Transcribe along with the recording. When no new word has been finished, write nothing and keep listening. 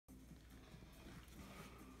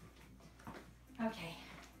Okay.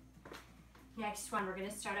 Next one, we're going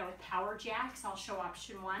to start out with power jacks. I'll show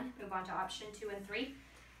option 1, move on to option 2 and 3.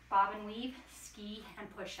 Bob and weave, ski, and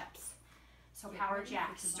push-ups. So power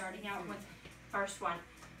jacks, starting out with first one.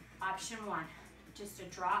 Option 1, just a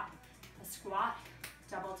drop, a squat,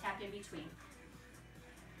 double tap in between.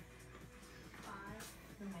 5,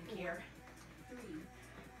 My gear. 3,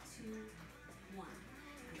 2, 1.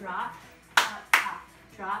 Drop, up, up,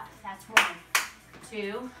 drop, that's 1.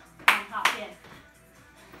 2, and hop in.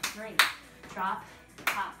 3, drop,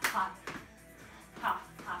 hop, hop, hop,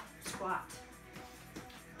 hop, squat.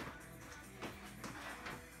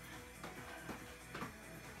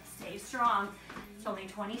 Stay strong. It's only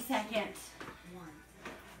 20 seconds. 1.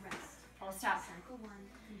 Rest. Full stop. Cycle 1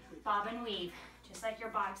 complete. Bob and weave. Just like you're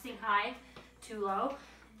boxing high. Too low,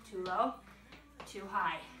 too low, too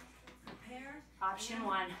high. Prepare. Option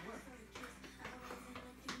 1. Work.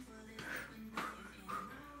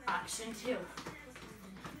 Option 2.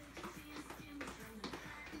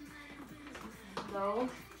 Low,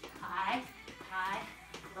 high, high,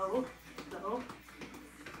 low, low.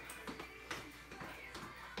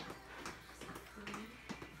 3,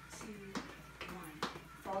 2, 1.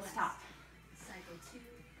 Full stop. Cycle 2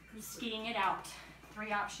 complete. Skiing it out.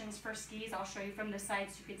 3 options for skis. I'll show you from the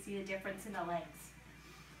side so you can see the difference in the legs.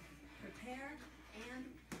 Prepare and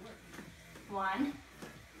work. 1,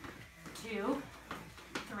 2,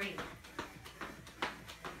 3.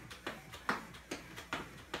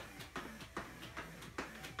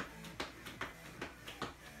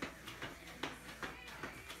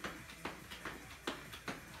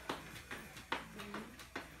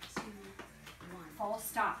 Full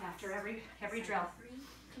stop after every drill. 3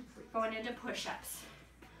 complete. Going into push-ups.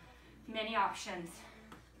 Many options.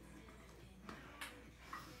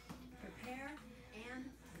 Prepare and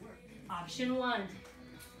work. Option 1,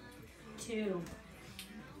 2,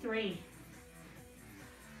 3.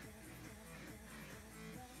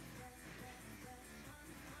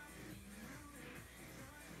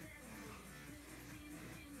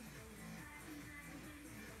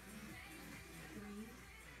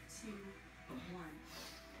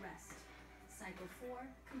 Rest. Cycle 4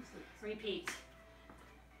 complete. Repeat.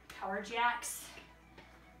 Power jacks.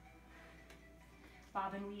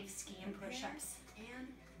 Bob and weave, ski and push-ups. And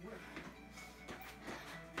work.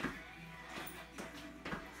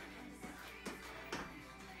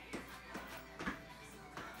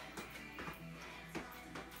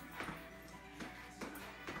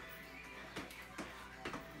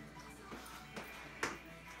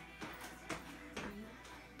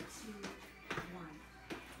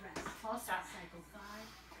 Full stop. Cycle 5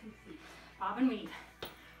 complete. Bob and weave.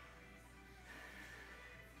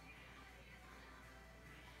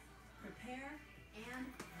 Prepare and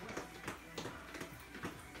work.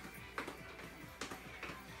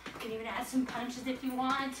 You can even add some punches if you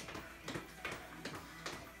want.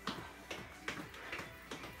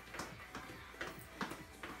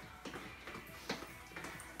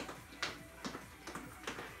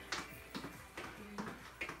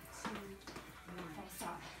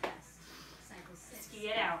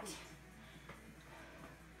 Get out.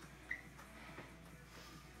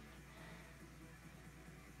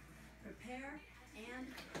 Prepare and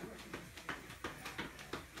work.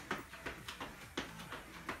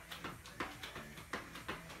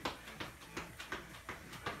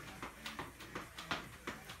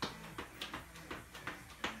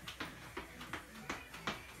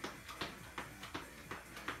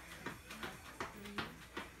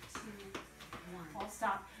 Full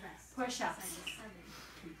stop. Rest. Push-ups. Cycle 7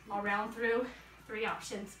 complete. I'll round through 3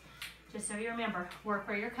 options. Just so you remember, work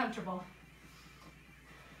where you're comfortable.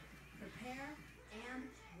 Prepare and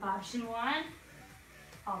work. Option 1,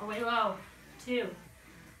 all the way low. 2. 3,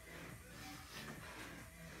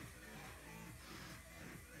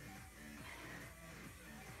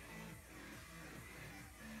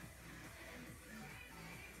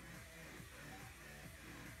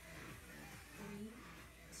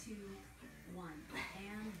 2, 1.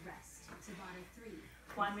 And rest. Tabata 3.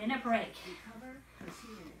 1 minute break. Recover for 2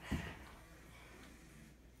 minutes.